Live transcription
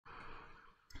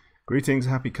Greetings,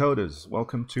 happy coders.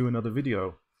 Welcome to another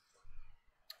video.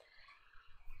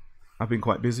 I've been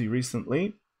quite busy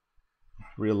recently,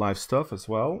 real life stuff as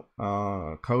well,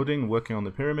 coding, working on the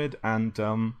pyramid, and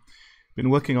been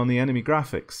working on the enemy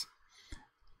graphics.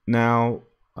 Now,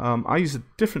 I use a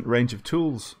different range of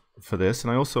tools for this,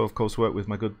 and I also, of course, work with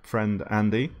my good friend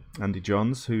Andy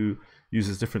Johns, who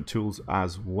uses different tools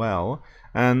as well.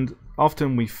 And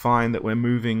often we find that we're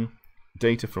moving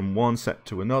data from one set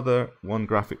to another, one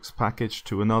graphics package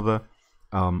to another,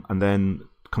 and then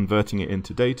converting it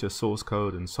into data, source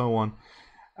code, and so on.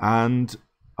 And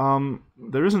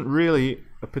there isn't really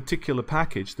a particular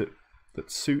package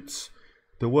that suits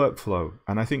the workflow,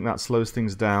 and I think that slows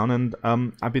things down. And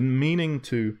I've been meaning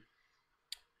to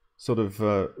sort of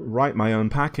write my own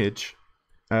package,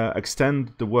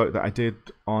 extend the work that I did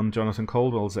on Jonathan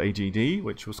Caldwell's AGD,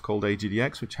 which was called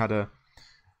AGDX, which had a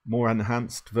more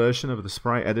enhanced version of the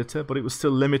sprite editor, but it was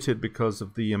still limited because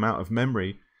of the amount of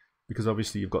memory, because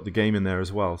obviously you've got the game in there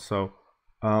as well. So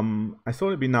I thought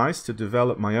it'd be nice to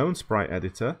develop my own sprite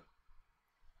editor,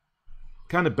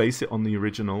 kind of base it on the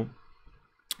original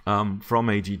from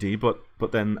AGD,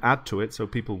 but then add to it so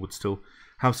people would still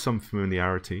have some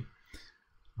familiarity,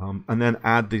 and then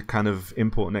add the kind of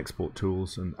import and export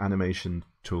tools and animation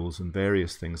tools and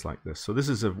various things like this. So this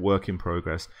is a work in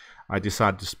progress. I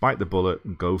decided to bite the bullet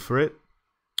and go for it,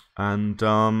 and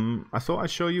I thought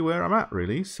I'd show you where I'm at,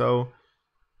 really. So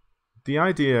the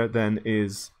idea then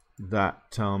is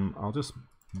that I'll just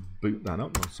boot that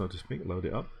up, so to speak, load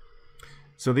it up.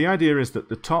 So the idea is that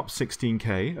the top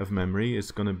 16K of memory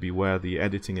is going to be where the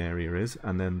editing area is,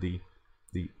 and then the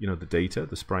data,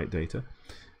 the sprite data,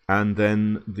 and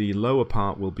then the lower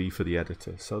part will be for the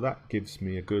editor. So that gives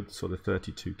me a good sort of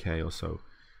 32K or so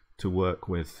to work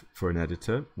with for an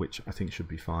editor, which I think should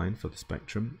be fine for the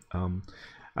spectrum.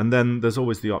 And then there's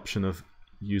always the option of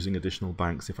using additional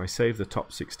banks. If I save the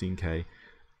top 16K,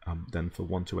 then for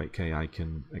 1 to 8K I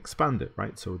can expand it,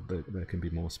 right? So there can be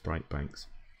more sprite banks.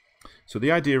 So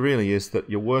the idea really is that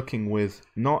you're working with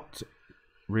not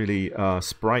really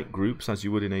sprite groups as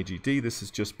you would in AGD. This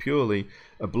is just purely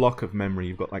a block of memory.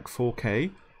 You've got like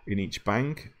 4K in each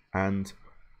bank, and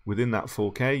within that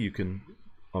 4K you can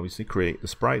obviously create the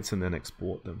sprites and then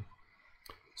export them.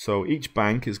 So each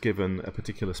bank is given a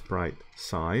particular sprite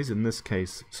size. In this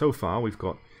case, so far we've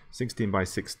got 16 by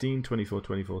 16, 24,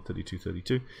 24, 32,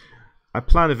 32. I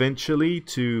plan eventually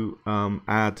to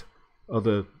add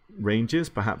other ranges,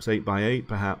 perhaps 8 by 8,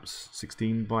 perhaps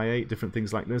 16 by 8, different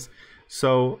things like this.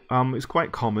 So it's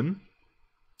quite common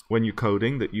when you're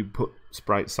coding that you put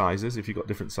sprite sizes. If you've got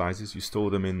different sizes, you store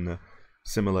them in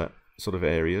similar sort of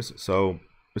areas. So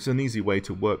it's an easy way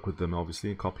to work with them,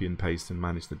 obviously, copy and paste and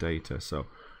manage the data. So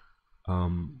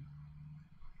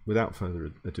without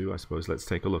further ado, I suppose let's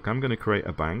take a look. I'm going to create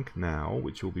a bank now,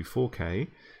 which will be 4K,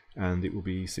 and it will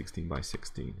be 16 by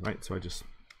 16, right? So I just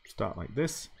start like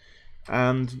this,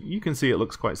 and you can see it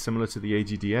looks quite similar to the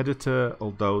AGD editor,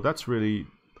 although that's really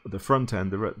the front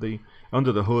end.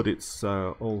 Under the hood, it's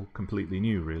all completely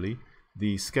new, really.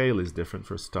 The scale is different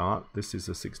for a start. This is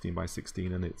a 16 by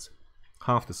 16, and it's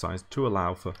half the size to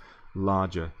allow for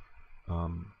larger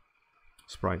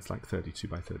sprites like 32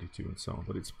 by 32 and so on.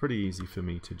 But it's pretty easy for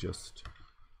me to just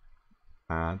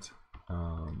add,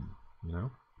 some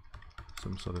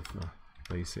sort of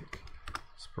basic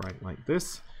sprite like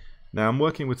this. Now I'm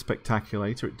working with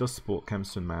Spectaculator. It does support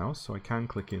Kempston mouse, so I can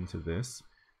click into this.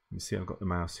 You see I've got the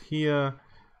mouse here,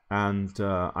 and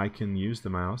I can use the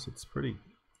mouse. It's pretty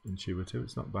intuitive.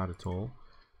 It's not bad at all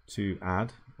to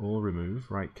add or remove.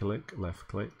 Right click, left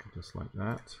click, just like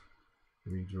that.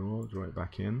 Redraw, draw it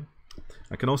back in.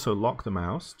 I can also lock the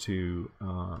mouse to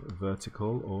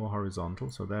vertical or horizontal.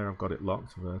 So there I've got it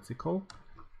locked vertical.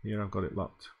 Here I've got it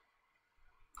locked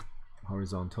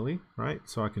horizontally, right?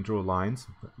 So I can draw lines,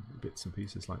 bits and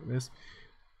pieces like this.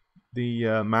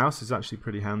 The mouse is actually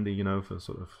pretty handy, for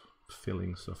sort of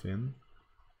filling stuff in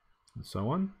and so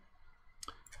on.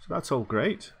 So that's all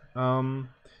great.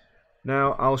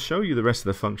 Now I'll show you the rest of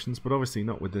the functions, but obviously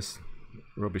not with this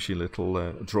rubbishy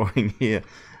little drawing here.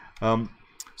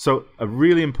 So a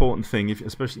really important thing,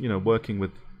 especially working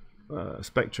with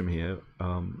Spectrum here,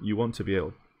 you want to be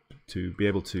able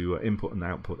to input and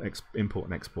output, import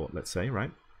and export, let's say,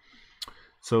 right?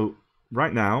 So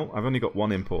right now I've only got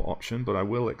one import option, but I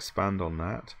will expand on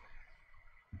that.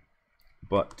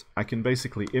 But I can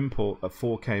basically import a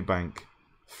 4K bank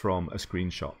from a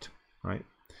screenshot, right?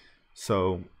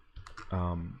 So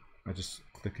I just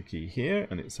click a key here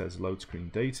and it says load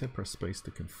screen data, press space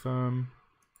to confirm.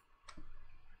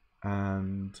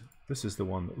 And this is the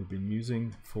one that we've been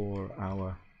using for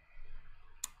our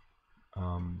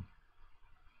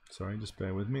Sorry, just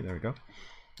bear with me. There we go.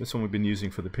 This one we've been using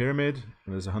for the pyramid,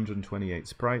 and there's 128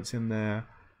 sprites in there.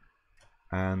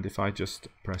 And if I just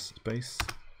press space,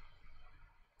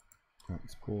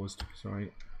 it's paused,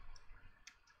 sorry.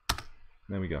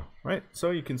 There we go. Right,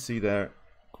 so you can see there,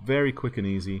 very quick and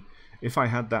easy. If I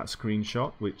had that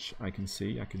screenshot, which I can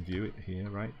see, I can view it here,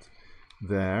 right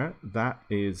there. That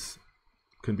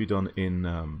can be done in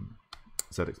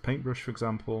ZX Paintbrush, for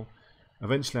example.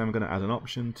 Eventually, I'm going to add an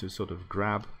option to sort of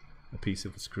grab a piece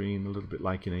of the screen, a little bit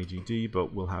like in AGD,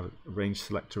 but we'll have a range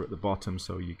selector at the bottom,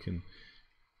 so you can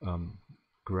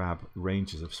grab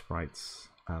ranges of sprites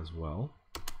as well.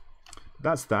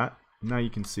 That's that. Now you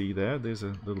can see there's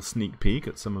a little sneak peek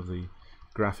at some of the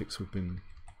graphics we've been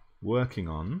working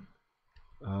on.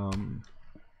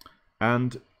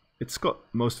 And it's got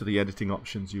most of the editing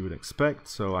options you would expect,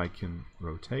 so I can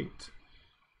rotate,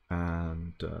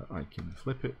 and I can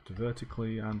flip it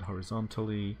vertically and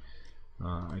horizontally.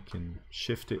 I can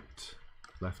shift it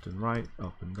left and right,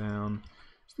 up and down.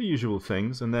 It's the usual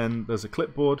things. And then there's a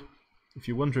clipboard. If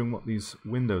you're wondering what these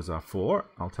windows are for,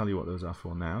 I'll tell you what those are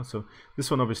for now. So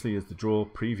this one obviously is the draw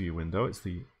preview window. It's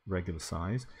the regular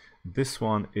size. This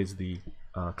one is the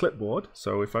clipboard.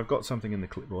 So if I've got something in the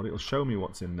clipboard, it'll show me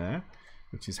what's in there,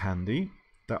 which is handy.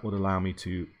 That would allow me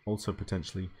to also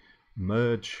potentially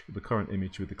merge the current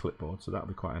image with the clipboard. So that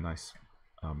would be quite a nice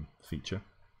feature.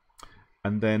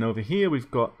 And then over here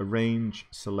we've got a range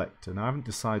selector. Now I haven't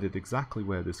decided exactly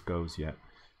where this goes yet.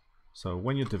 So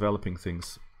when you're developing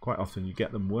things, quite often you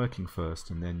get them working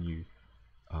first, and then you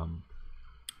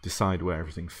decide where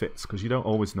everything fits, because you don't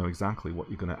always know exactly what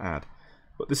you're going to add.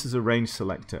 But this is a range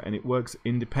selector, and it works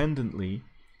independently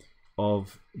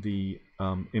of the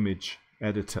image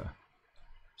editor.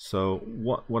 So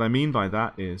what I mean by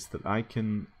that is that I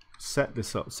can set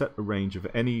this up, set a range of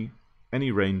any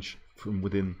range from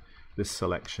within this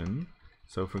selection.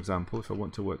 So for example, if I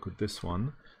want to work with this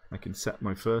one, I can set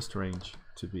my first range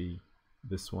to be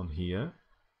this one here.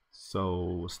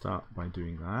 So we'll start by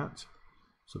doing that.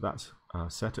 So that's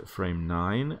set at frame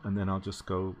 9, and then I'll just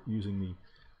go using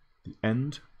the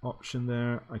end option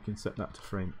there. I can set that to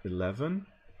frame 11.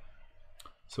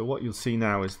 So what you'll see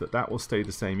now is that will stay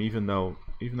the same, even though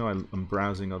I'm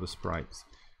browsing other sprites.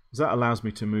 Because that allows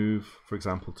me to move, for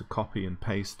example, to copy and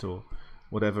paste or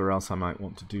whatever else I might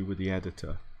want to do with the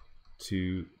editor,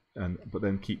 but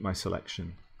then keep my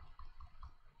selection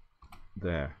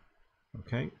there.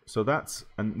 Okay, so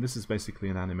and this is basically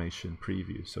an animation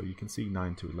preview. So you can see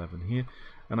 9 to 11 here,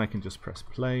 and I can just press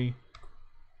play,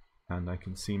 and I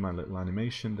can see my little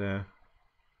animation there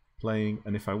playing.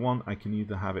 And if I want, I can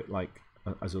either have it like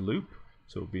as a loop,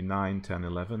 so it would be 9, 10,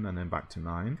 11, and then back to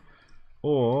 9,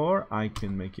 or I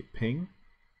can make it ping.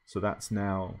 So that's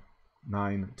now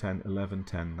 9, 10, 11,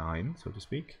 10, 9, so to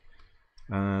speak.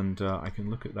 And I can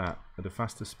look at that at a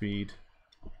faster speed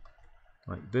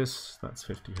like this. That's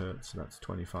 50 Hertz, that's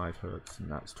 25 Hertz,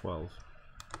 and that's 12.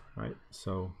 Right,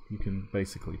 so you can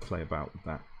basically play about with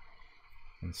that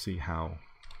and see how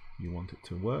you want it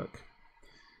to work.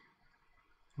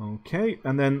 Okay,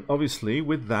 and then obviously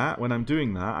with that, when I'm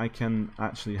doing that, I can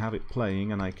actually have it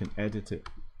playing, and I can edit it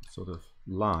sort of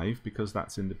live, because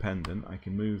that's independent. I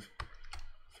can move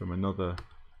from another.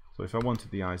 So if I wanted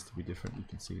the eyes to be different, you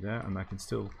can see there, and I can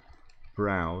still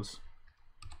browse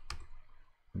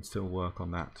and still work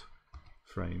on that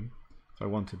frame. If I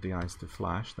wanted the eyes to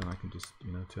flash, then I can just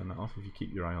turn that off. If you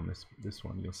keep your eye on this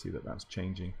one, you'll see that that's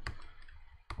changing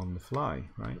on the fly,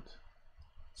 right?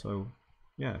 So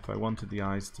yeah, if I wanted the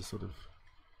eyes to sort of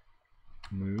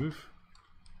move,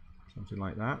 something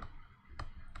like that,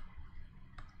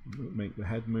 make the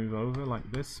head move over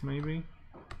like this maybe.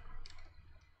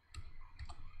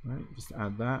 Right, just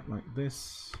add that like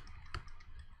this.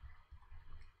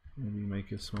 Maybe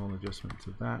make a small adjustment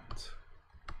to that.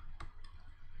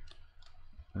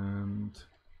 And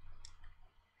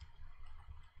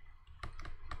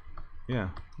yeah,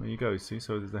 there you go. See,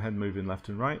 so there's the head moving left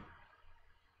and right.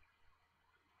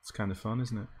 It's kind of fun,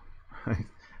 isn't it?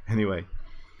 Anyway,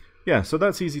 yeah, so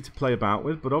that's easy to play about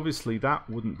with, but obviously that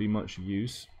wouldn't be much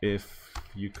use if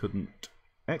you couldn't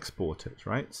export it,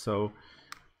 right? So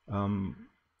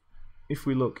if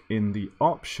we look in the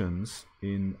options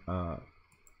in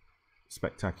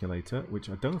Spectaculator, which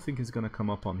I don't think is going to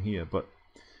come up on here, but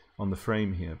on the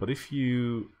frame here, but if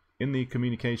you, in the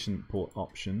communication port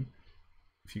option,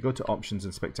 if you go to options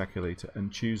in Spectaculator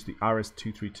and choose the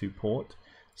RS-232 port,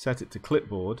 set it to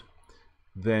clipboard,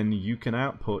 then you can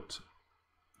output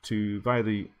via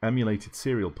the emulated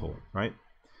serial port, right?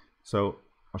 So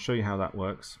I'll show you how that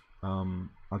works.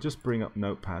 I'll just bring up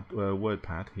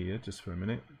WordPad here just for a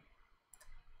minute.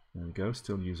 There we go,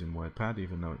 still using WordPad,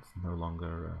 even though it's no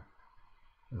longer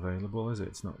available, is it?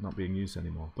 It's not being used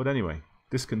anymore. But anyway,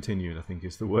 discontinued, I think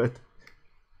is the word,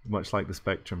 much like the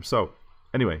Spectrum. So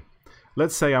anyway,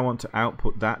 let's say I want to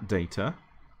output that data,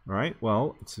 right?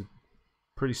 Well, it's a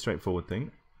pretty straightforward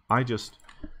thing. I just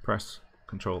press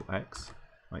Control X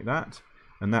like that,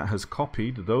 and that has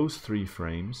copied those 3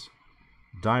 frames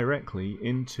directly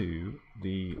into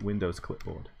the Windows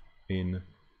clipboard in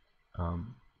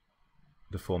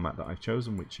the format that I've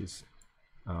chosen, which is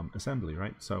assembly,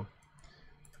 right? So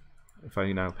if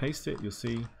I now paste it, you'll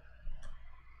see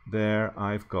there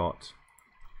I've got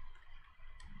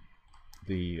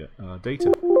the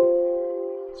data.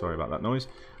 Sorry about that noise.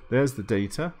 There's the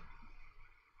data,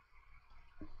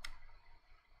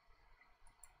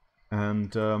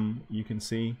 and you can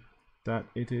see that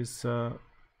it is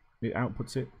it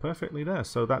outputs it perfectly there.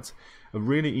 So that's a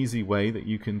really easy way that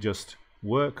you can just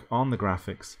work on the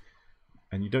graphics,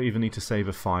 and you don't even need to save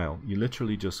a file. You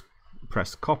literally just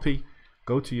press copy,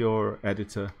 go to your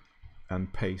editor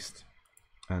and paste,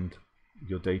 and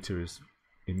your data is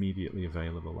immediately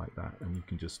available like that, and you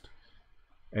can just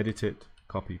edit it,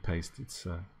 copy, paste. It's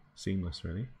seamless,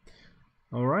 really.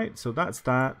 Alright, so that's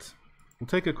that. We'll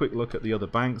take a quick look at the other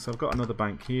banks. I've got another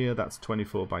bank here that's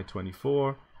 24 by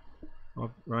 24.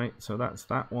 Right, so that's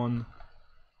that one,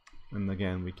 and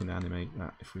again we can animate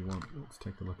that if we want. Let's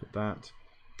take a look at that.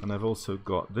 And I've also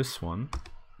got this one,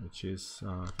 which is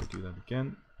if I do that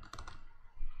again,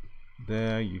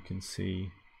 there you can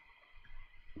see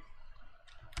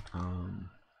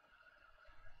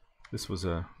this was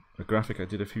a graphic I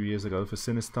did a few years ago for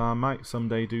Sinistar. Might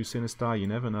someday do Sinistar, you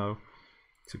never know.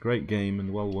 It's a great game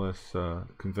and well worth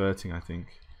converting, I think.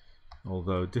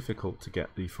 Although difficult to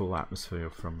get the full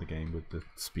atmosphere from the game with the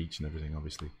speech and everything,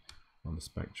 obviously, on the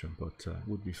Spectrum, but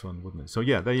would be fun, wouldn't it? So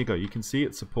yeah, there you go. You can see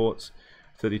it supports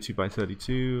 32 by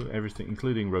 32, everything,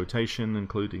 including rotation,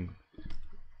 including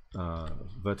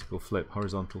vertical flip,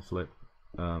 horizontal flip.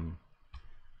 You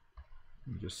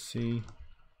just see.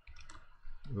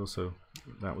 Also,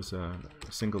 that was a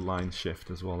single line shift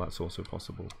as well. That's also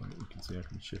possible. You can see I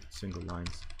can shift single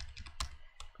lines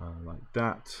like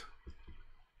that.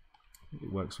 It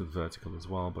works with vertical as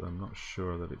well, but I'm not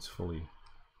sure that it's fully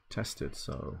tested,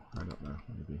 so I don't know.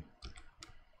 Maybe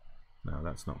no,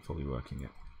 that's not fully working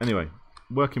yet. Anyway,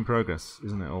 work in progress,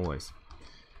 isn't it always?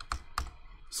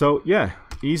 So yeah,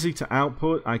 easy to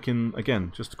output. I can,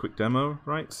 again, just a quick demo,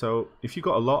 right? So if you've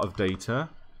got a lot of data,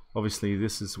 obviously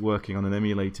this is working on an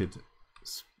emulated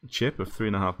chip of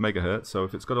 3.5 megahertz, so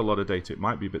if it's got a lot of data it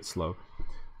might be a bit slow,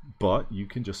 but you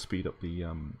can just speed up the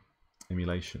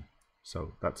emulation.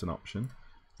 So that's an option.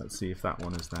 Let's see if that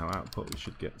one is now output. We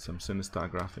should get some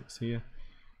Sinistar graphics here.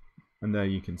 And there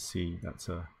you can see that's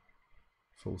a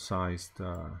full-sized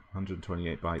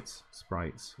 128 bytes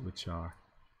sprites, which are,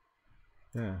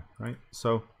 yeah, right?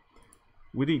 So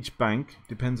with each bank,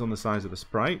 depends on the size of the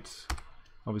sprite.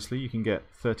 Obviously you can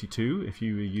get 32 if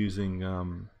you were using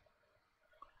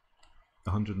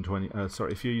 120,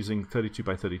 if you're using 32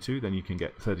 by 32, then you can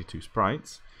get 32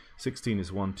 sprites. 16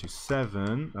 is 1 to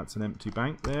 7, that's an empty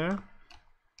bank there,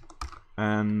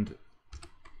 and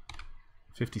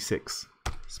 56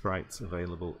 sprites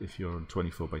available if you're on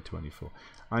 24 by 24.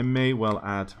 I may well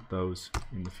add those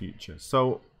in the future.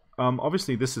 So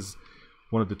obviously this is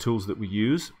one of the tools that we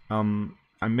use.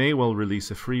 I may well release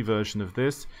a free version of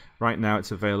this. Right now it's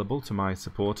available to my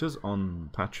supporters on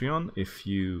Patreon. If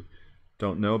you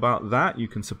don't know about that, you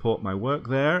can support my work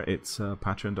there. It's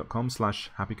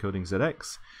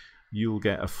patreon.com/happycodingzx. You'll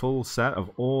get a full set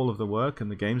of all of the work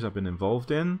and the games I've been involved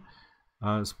in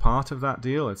as part of that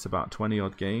deal. It's about 20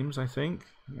 odd games, I think.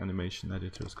 The animation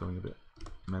editor is going a bit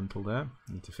mental there.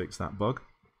 Need to fix that bug.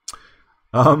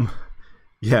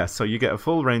 Yeah, so you get a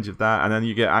full range of that, and then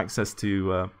you get access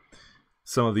to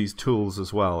some of these tools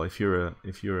as well. If you're a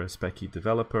Specky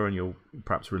developer and you're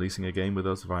perhaps releasing a game with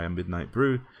us via Midnight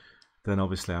Brew, then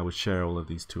obviously I would share all of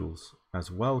these tools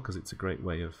as well, because it's a great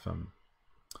way of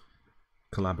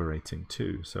collaborating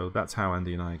too. So that's how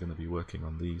Andy and I are going to be working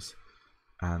on these.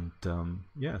 And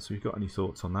yeah, so if you've got any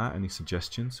thoughts on that, any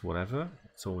suggestions, whatever,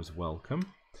 it's always welcome.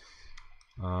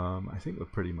 I think we're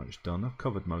pretty much done. I've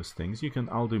covered most things.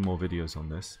 I'll do more videos on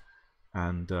this,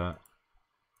 and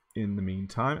in the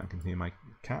meantime I can hear my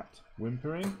cat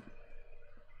whimpering. I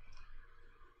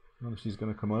don't know if she's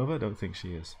going to come over. I don't think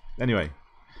she is. Anyway,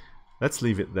 let's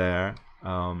leave it there,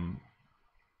 and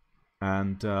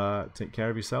take care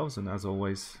of yourselves, and as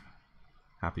always,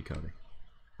 happy coding.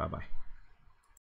 Bye bye.